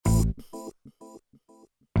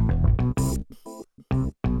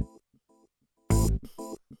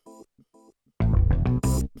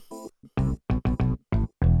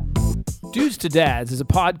Dudes to Dads is a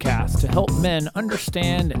podcast to help men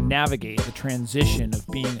understand and navigate the transition of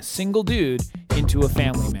being a single dude into a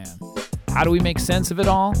family man. How do we make sense of it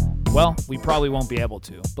all? Well, we probably won't be able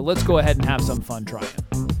to, but let's go ahead and have some fun trying.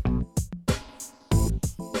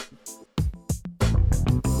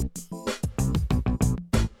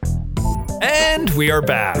 And we are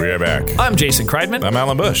back. We are back. I'm Jason Kreidman. I'm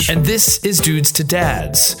Alan Bush. And this is Dudes to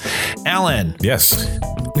Dads. Alan. Yes.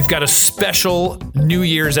 We've got a special New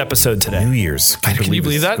Year's episode today. New Year's. Can you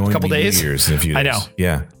believe that? A couple days? New Year's in a few days. I know.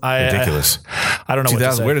 Yeah. Ridiculous. I don't know what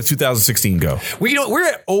to say. Where did 2016 go? We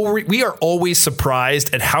are always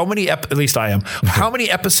surprised at how many, at least I am, how many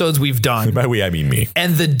episodes we've done. By we, I mean me.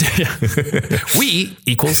 And we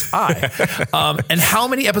equals I. And how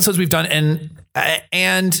many episodes we've done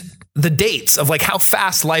and the dates of like how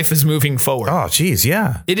fast life is moving forward. Oh, geez.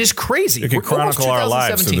 Yeah. It is crazy. We could chronicle our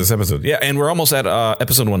lives in this episode. Yeah. And we're almost at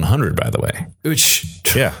episode 100, by the way. Which,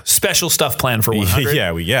 yeah. Special stuff planned for 100.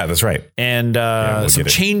 Yeah, that's right. And some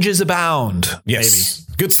changes abound. Yes.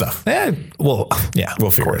 Maybe. Good stuff. Yeah. Well, yeah.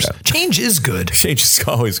 We'll figure it out. Change is good. Change is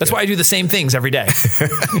always good. That's why I do the same things every day.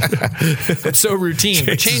 It's so routine.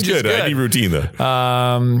 Change is good. I need routine, though.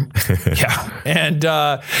 Yeah. And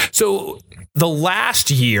so the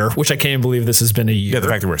last year, which I can't even believe this has been a year. Yeah, the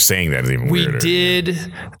fact that we're saying that is even weirder. We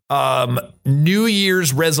did New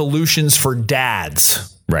Year's resolutions for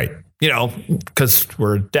dads. Right. You know, because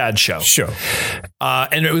we're a dad show. Sure.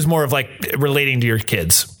 And it was more of like relating to your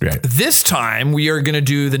kids. Right. This time we are going to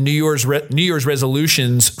do the New Year's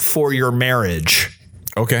resolutions for your marriage.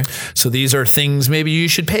 Okay. So these are things maybe you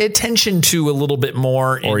should pay attention to a little bit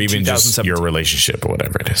more in 2017. Or even just your relationship or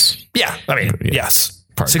whatever it is. Yeah. I mean, yes.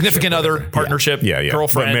 Significant other, partnership,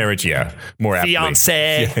 girlfriend, but marriage, more aptly.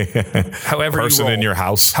 Fiance, however person you roll. In your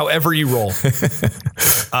house, however you roll.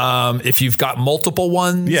 If you've got multiple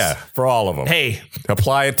ones, for all of them. Hey,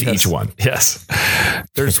 apply it to each one. Yes,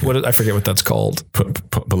 there's I forget what that's called.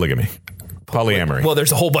 Polygamy. Polyamory. Well,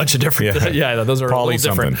 there's a whole bunch of different. Those are poly a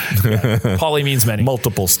little different. Poly means many.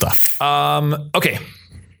 Multiple stuff. Okay.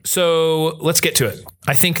 So let's get to it.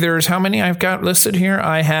 I think there's how many I've got listed here?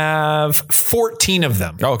 I have 14 of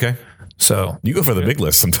them. Oh, okay. So you go for the big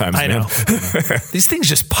list sometimes. I know. These things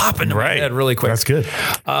just pop into my head really quick. That's good.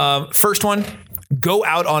 First one, go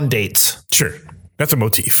out on dates. Sure. That's a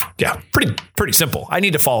motif. Yeah. Pretty simple. I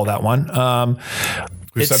need to follow that one.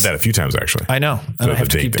 We've said that a few times, actually. I know. And I have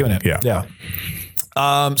to keep doing it. Yeah.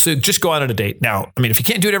 So just go out on a date. Now, I mean, if you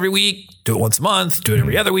can't do it every week, do it once a month, do it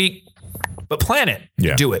every other week. But plan it.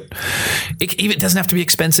 Yeah. Do it. It doesn't have to be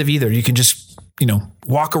expensive either. You can just,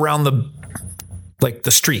 walk around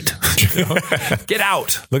the street. Get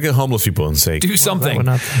out. Look at homeless people and say, do something.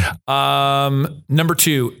 Number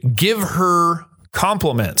 2, give her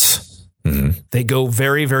compliments. Mm-hmm. They go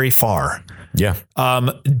very, very far. Yeah.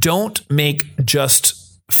 Don't make just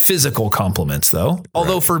physical compliments, though.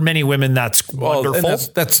 Although for many women, that's wonderful.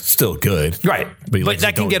 That's still good. Right. But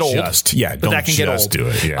that can get old. That can get old. Do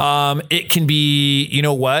it. Yeah. It can be, you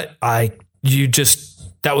know what?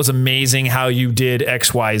 That was amazing how you did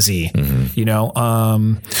X, Y, Z.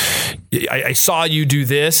 Mm-hmm. I saw you do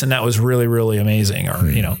this and that was really, really amazing. Or,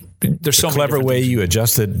 there's so clever way you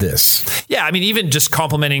adjusted this. Yeah. I mean, even just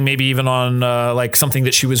complimenting, maybe even on like something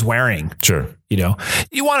that she was wearing. Sure.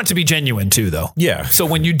 You want it to be genuine too, though. Yeah. So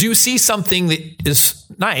when you do see something that is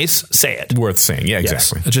nice, say it. Worth saying. Yeah,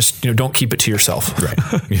 exactly. Yes. Just, don't keep it to yourself. Right.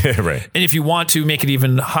 Yeah, right. And if you want to make it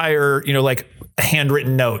even higher, like a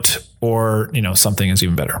handwritten note or, something is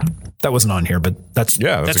even better. That wasn't on here, but that's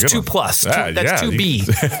 2+. That's 2B.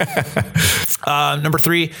 Number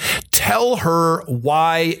 3, tell her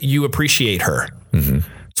why you appreciate her. Mm-hmm.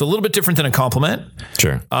 So a little bit different than a compliment.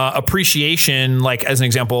 Sure. Appreciation, like as an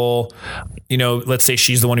example, let's say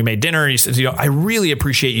she's the one who made dinner. And he says, I really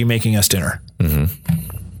appreciate you making us dinner. Mm-hmm.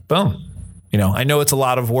 Boom. I know it's a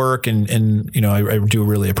lot of work and I do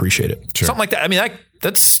really appreciate it. Sure. Something like that. I mean,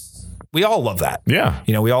 that's, we all love that. Yeah.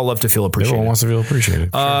 We all love to feel appreciated. Everyone wants to feel appreciated.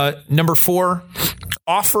 Sure. Number 4,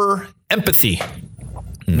 offer empathy.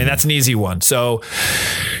 I mean, that's an easy one. So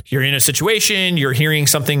you're in a situation, you're hearing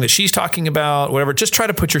something that she's talking about, whatever, just try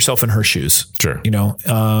to put yourself in her shoes. Sure.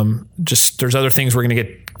 Just there's other things we're going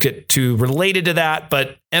to get to related to that,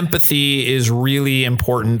 but empathy is really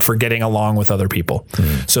important for getting along with other people.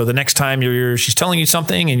 Mm-hmm. So the next time she's telling you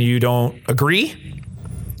something and you don't agree,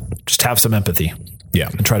 just have some empathy. Yeah.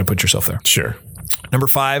 And try to put yourself there. Sure. Number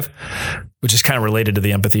 5, which is kind of related to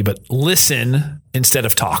the empathy, but listen instead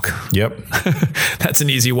of talk. Yep. That's an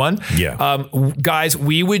easy one. Yeah. Guys,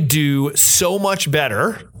 we would do so much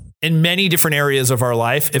better in many different areas of our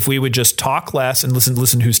life, if we would just talk less and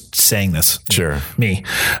listen who's saying this. Sure. Me.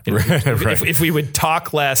 Right. If we would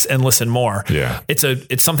talk less and listen more. Yeah.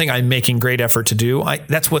 It's something I'm making great effort to do.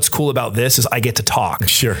 That's what's cool about this is I get to talk.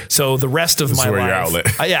 Sure. So the rest of my life. Your outlet.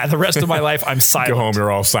 The rest of my life I'm silent. Go home,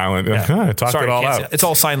 you're all silent. Yeah. Talk it all out. It's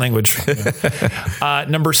all sign language.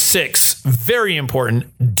 Number 6, very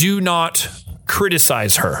important. Do not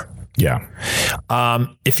criticize her. Yeah.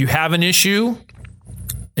 If you have an issue,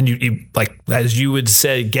 and you like, as you would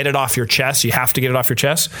say, get it off your chest. You have to get it off your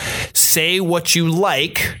chest. Say what you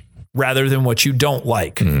like rather than what you don't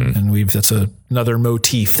like. And that's another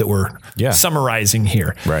motif that we're summarizing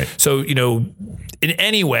here. Right. So, in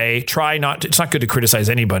any way, try not to, it's not good to criticize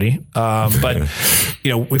anybody. But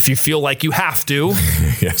if you feel like you have to.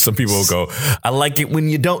 Some people will go, I like it when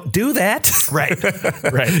you don't do that. Right.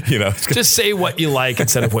 Just say what you like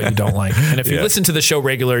instead of what you don't like. And if you listen to the show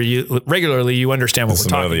regularly, you understand what we're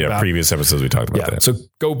talking about. Previous episodes we talked about that. So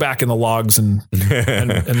go back in the logs and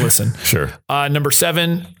listen. Sure. Number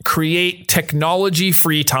 7, create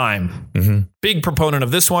technology-free time. Big proponent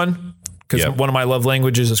of this one. Because one of my love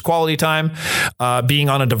languages is quality time. Being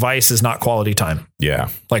on a device is not quality time. Yeah.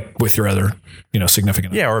 Like with your other,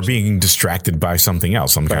 significant. Yeah. Or being distracted by something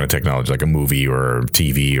else, some kind of technology, like a movie or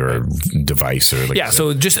TV or device or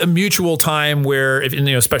so just a mutual time where,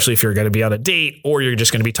 especially if you're going to be on a date or you're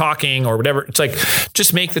just going to be talking or whatever, it's like,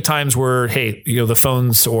 just make the times where, hey, the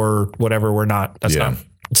phones or whatever,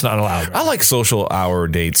 it's not allowed. Right? I like social hour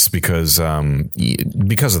dates because of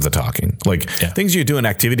the talking. Like things you do in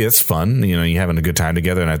activity, that's fun. You're having a good time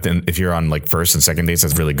together. And then if you're on like first and second dates,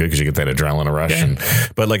 that's really good because you get that adrenaline rush. Yeah.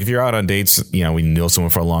 But like if you're out on dates, we know someone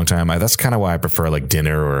for a long time. That's kind of why I prefer like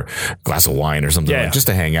dinner or a glass of wine or something just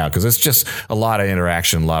to hang out because it's just a lot of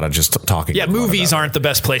interaction, a lot of just talking. Yeah, movies aren't the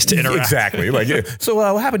best place to interact. Exactly. Like, so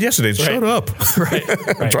what happened yesterday? Shut up. Right.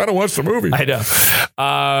 I'm trying to watch the movie. I know.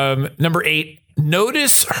 Number 8.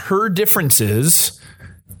 Notice her differences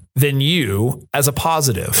than you as a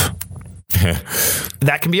positive.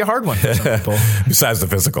 That can be a hard one for some people. Besides the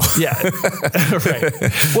physical. Yeah. Right.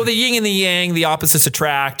 Well, the yin and the yang, the opposites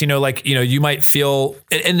attract, you might feel,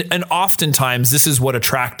 and oftentimes this is what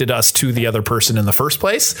attracted us to the other person in the first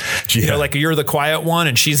place. Yeah. Like you're the quiet one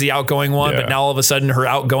and she's the outgoing one, but now all of a sudden her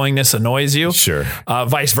outgoingness annoys you. Sure.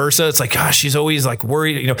 Vice versa. It's like, gosh, she's always like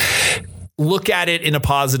worried, look at it in a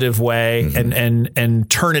positive way and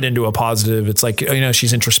turn it into a positive. It's like,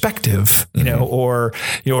 she's introspective, or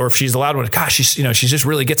if she's the loud one, gosh, she's just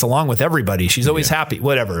really gets along with everybody. She's always happy,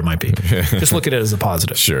 whatever it might be. Just look at it as a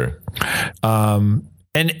positive. Sure.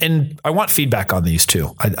 And I want feedback on these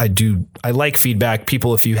too. I like feedback.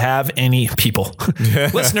 People, if you have any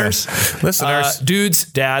listeners,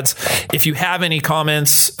 dudes, dads, if you have any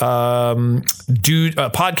comments,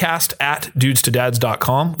 podcast at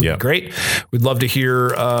dudestodads.com would be great. We'd love to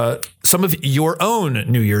hear some of your own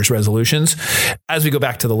New Year's resolutions as we go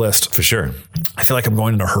back to the list. For sure. I feel like I'm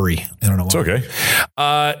going in a hurry. I don't know why. It's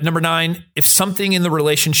okay. Number 9, if something in the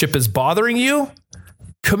relationship is bothering you,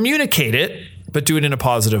 communicate it, but do it in a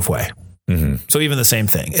positive way. So even the same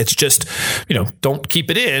thing. It's just, don't keep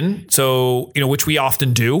it in. So, which we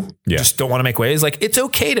often do. Just don't want to make waves. Like it's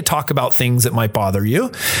okay to talk about things that might bother you,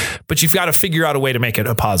 but you've got to figure out a way to make it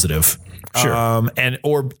a positive. Sure.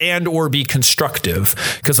 or be constructive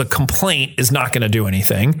because a complaint is not going to do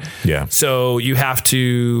anything. Yeah. So you have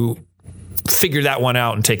to figure that one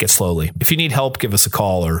out and take it slowly. If you need help, give us a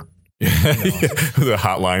call or the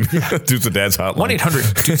hotline. Dudes to Dads hotline.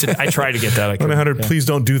 1-800. I try to get that. 1-800. Please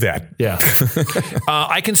don't do that. Yeah.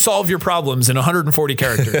 I can solve your problems in 140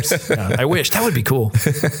 characters. I wish that would be cool.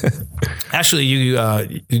 Actually, you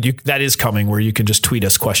that is coming where you can just tweet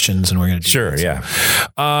us questions and we're going to do sure. That.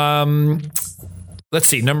 Yeah. Let's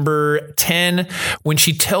see. Number 10, when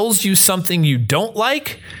she tells you something you don't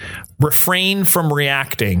like, refrain from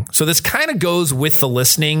reacting. So this kind of goes with the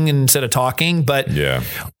listening instead of talking, but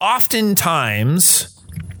oftentimes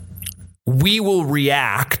we will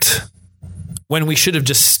react when we should have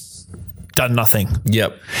just done nothing.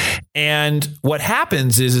 Yep. And what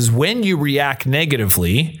happens is when you react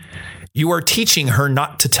negatively, you are teaching her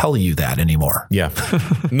not to tell you that anymore. Yeah.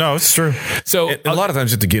 No, it's true. So a lot of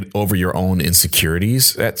times you have to get over your own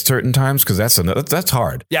insecurities at certain times because that's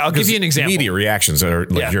hard. Yeah, I'll give you an example. Immediate reactions are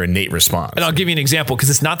like your innate response. And I'll give you an example because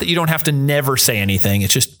it's not that you don't have to never say anything.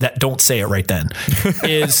 It's just that don't say it right then.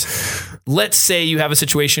 Let's say you have a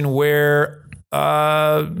situation where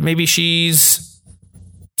maybe she's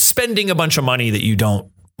spending a bunch of money that you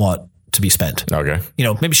don't want to be spent. Okay.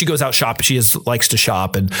 Maybe she goes out shopping. She likes to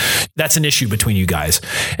shop, and that's an issue between you guys.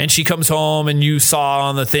 And she comes home and you saw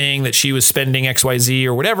on the thing that she was spending XYZ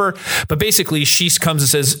or whatever. But basically she comes and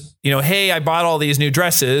says, hey, I bought all these new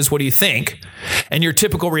dresses. What do you think? And your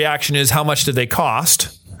typical reaction is, how much did they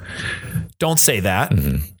cost? Don't say that.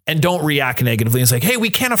 Mm-hmm. And don't react negatively. It's like, hey, we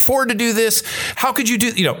can't afford to do this. How could you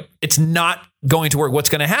do, it's not going to work. What's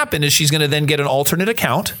going to happen is she's going to then get an alternate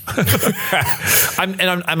account.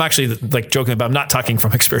 I'm actually like joking about, I'm not talking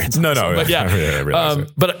from experience. No. But yeah.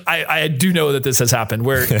 But I do know that this has happened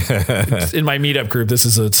where in my meetup group, this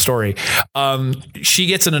is a story. She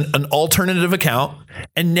gets an alternative account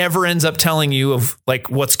and never ends up telling you of like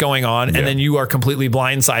what's going on. Yeah. And then you are completely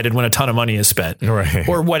blindsided when a ton of money is spent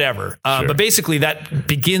or whatever. Sure. But basically that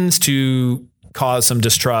begins to cause some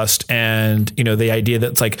distrust. And, the idea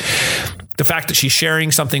that it's like the fact that she's sharing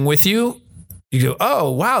something with you, you go,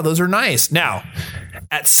 oh, wow, those are nice. Now,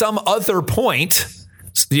 at some other point,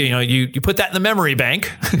 you put that in the memory bank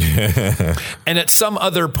and at some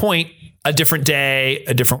other point, a different day,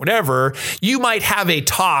 a different whatever, you might have a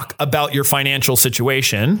talk about your financial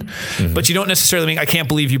situation, but you don't necessarily mean, I can't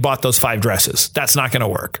believe you bought those 5 dresses. That's not going to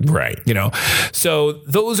work. Right. So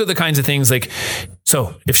those are the kinds of things like,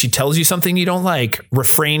 so if she tells you something you don't like,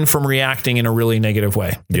 refrain from reacting in a really negative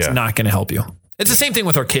way. It's not going to help you. It's the same thing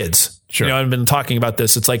with our kids. Sure. I've been talking about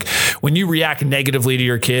this. It's like when you react negatively to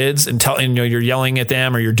your kids and you're yelling at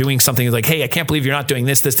them or you're doing something like, hey, I can't believe you're not doing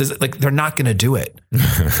this, like they're not going to do it.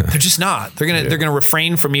 They're just not. They're going to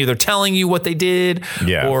refrain from either telling you what they did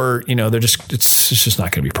or, they're just, it's just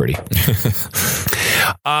not going to be pretty.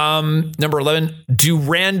 Number 11, do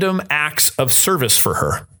random acts of service for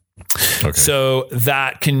her. Okay. So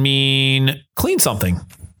that can mean clean something.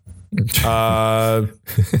 Clean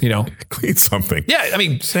something. Yeah. I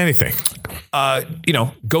mean, just anything,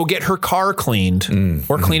 go get her car cleaned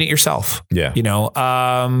or clean it yourself. Yeah.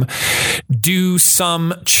 Do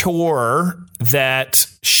some chore that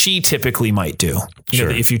she typically might do,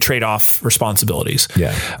 if you trade off responsibilities.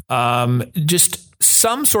 Yeah. Just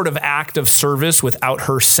some sort of act of service without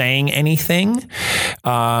her saying anything.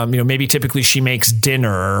 Maybe typically she makes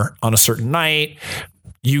dinner on a certain night.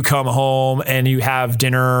 You come home and you have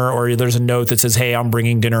dinner, or there's a note that says, hey, I'm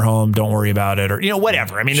bringing dinner home. Don't worry about it. Or,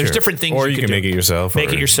 whatever. I mean, there's different things. Or you can make it yourself. Yeah.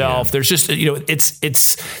 There's just,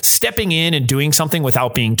 it's stepping in and doing something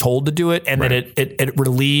without being told to do it. And that it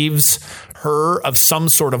relieves her of some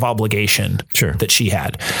sort of obligation that she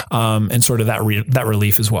had. And sort of that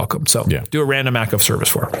relief is welcome. So do a random act of service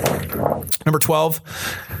for her. Number 12,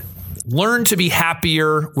 learn to be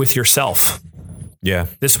happier with yourself. Yeah.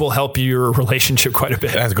 This will help your relationship quite a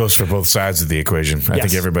bit. That goes for both sides of the equation. I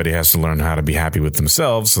think everybody has to learn how to be happy with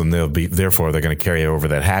themselves, and therefore they're going to carry over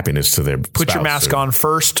that happiness to their spouse. Put your mask on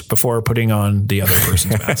first before putting on the other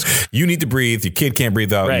person's mask. You need to breathe. Your kid can't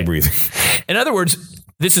breathe out. You breathe. In other words,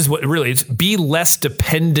 this is what really is: be less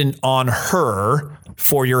dependent on her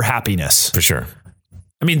for your happiness. For sure.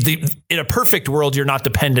 I mean, in a perfect world, you're not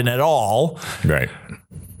dependent at all. Right.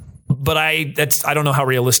 But I don't know how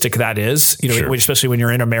realistic that is, especially when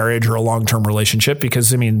you're in a marriage or a long-term relationship,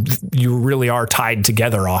 because I mean, you really are tied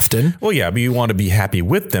together often. Well, yeah, but you want to be happy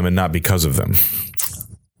with them and not because of them.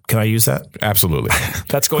 Can I use that? Absolutely.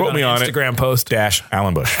 That's going on an Instagram post.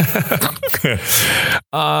 Alan Bush.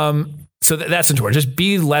 So that's important. Just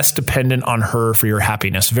be less dependent on her for your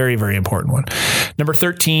happiness. Very, very important one. Number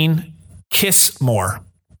 13, kiss more.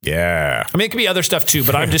 Yeah. I mean, it could be other stuff too,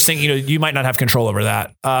 but I'm just thinking, you might not have control over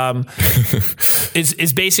that.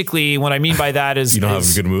 Is basically what I mean by that is you don't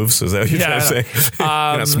have good moves. Is that what you're trying to say? You're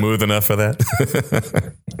not smooth enough for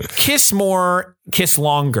that. Kiss more, kiss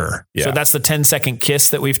longer. Yeah. So that's the 10-second kiss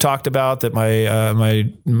that we've talked about that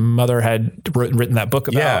my mother had written that book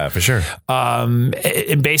about. Yeah, for sure.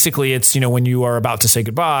 And basically it's, when you are about to say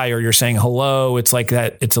goodbye or you're saying hello, it's like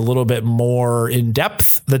that. It's a little bit more in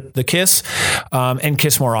depth, the kiss, and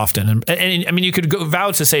kiss more often. And I mean, you could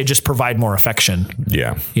vow to say, just provide more affection.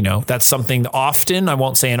 Yeah. That's something often, I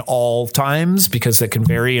won't say in all times because that can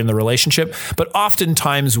vary in the relationship, but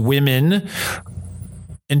oftentimes women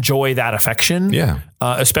enjoy that affection. Yeah.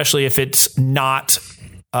 Especially if it's not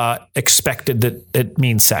expected that it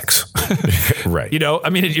means sex. Right. I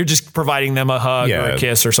mean, you're just providing them a hug or a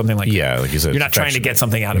kiss or something like that. Yeah. Like you said, you're not trying to get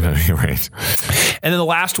something out of it. Right. And then the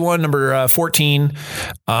last one, number 14,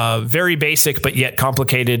 very basic, but yet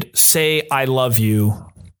complicated. Say, I love you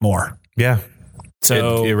more. Yeah.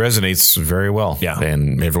 So it resonates very well. Yeah.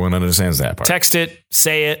 And everyone understands that part. Text it,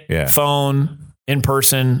 say it, phone, in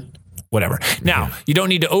person, whatever. Now, you don't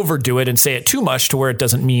need to overdo it and say it too much to where it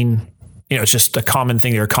doesn't mean, it's just a common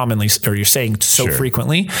thing you're saying so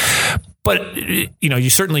frequently. But, you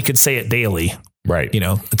certainly could say it daily. Right.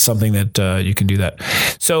 It's something that you can do that.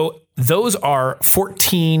 So those are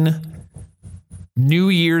 14 New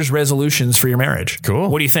Year's resolutions for your marriage. Cool.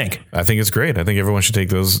 What do you think? I think it's great. I think everyone should take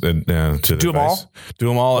those to do them all. Do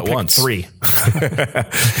them all at once. 3.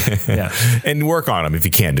 Yeah, and work on them if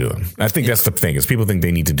you can't do them. I think that's the thing is people think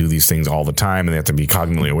they need to do these things all the time and they have to be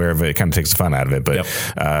cognitively aware of it. It kind of takes the fun out of it, but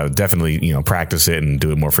definitely practice it and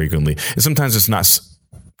do it more frequently. And sometimes it's not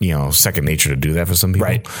second nature to do that for some people.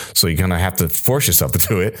 Right. So you kind of have to force yourself to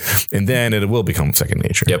do it, and then it will become second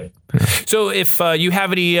nature. Yep. Yeah. So if you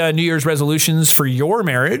have any New Year's resolutions for your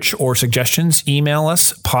marriage or suggestions, email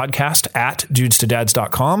us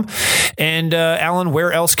podcast@dudestodads.com. And Alan,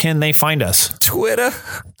 where else can they find us? Twitter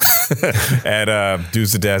at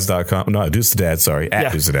dudestodads.com. No, Dudes to Dads, sorry.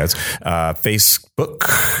 At Dudes to Dads. Facebook,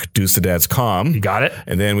 dudestodads.com. You got it.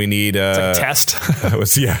 And then we need it's like a test.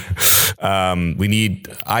 We need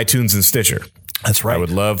iTunes and Stitcher. That's right. I would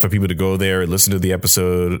love for people to go there, listen to the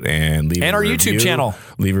episode, and leave and our YouTube channel.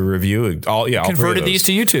 Leave a review. Converted these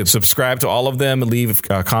to YouTube. Subscribe to all of them and leave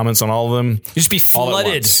comments on all of them. You just be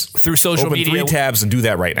flooded through social media. Open 3 tabs and do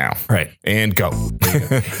that right now. Right. And go.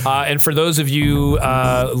 And for those of you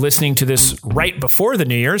listening to this right before the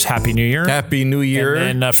New Year's, Happy New Year. Happy New Year.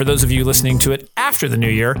 And then for those of you listening to it after the New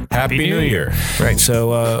Year, Happy New Year. Right.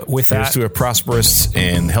 So with that. Here's to a prosperous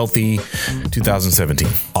and healthy 2017.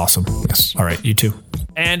 Awesome. Yes. All right. You too.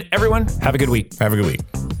 And everyone, have a good week. Have a good week.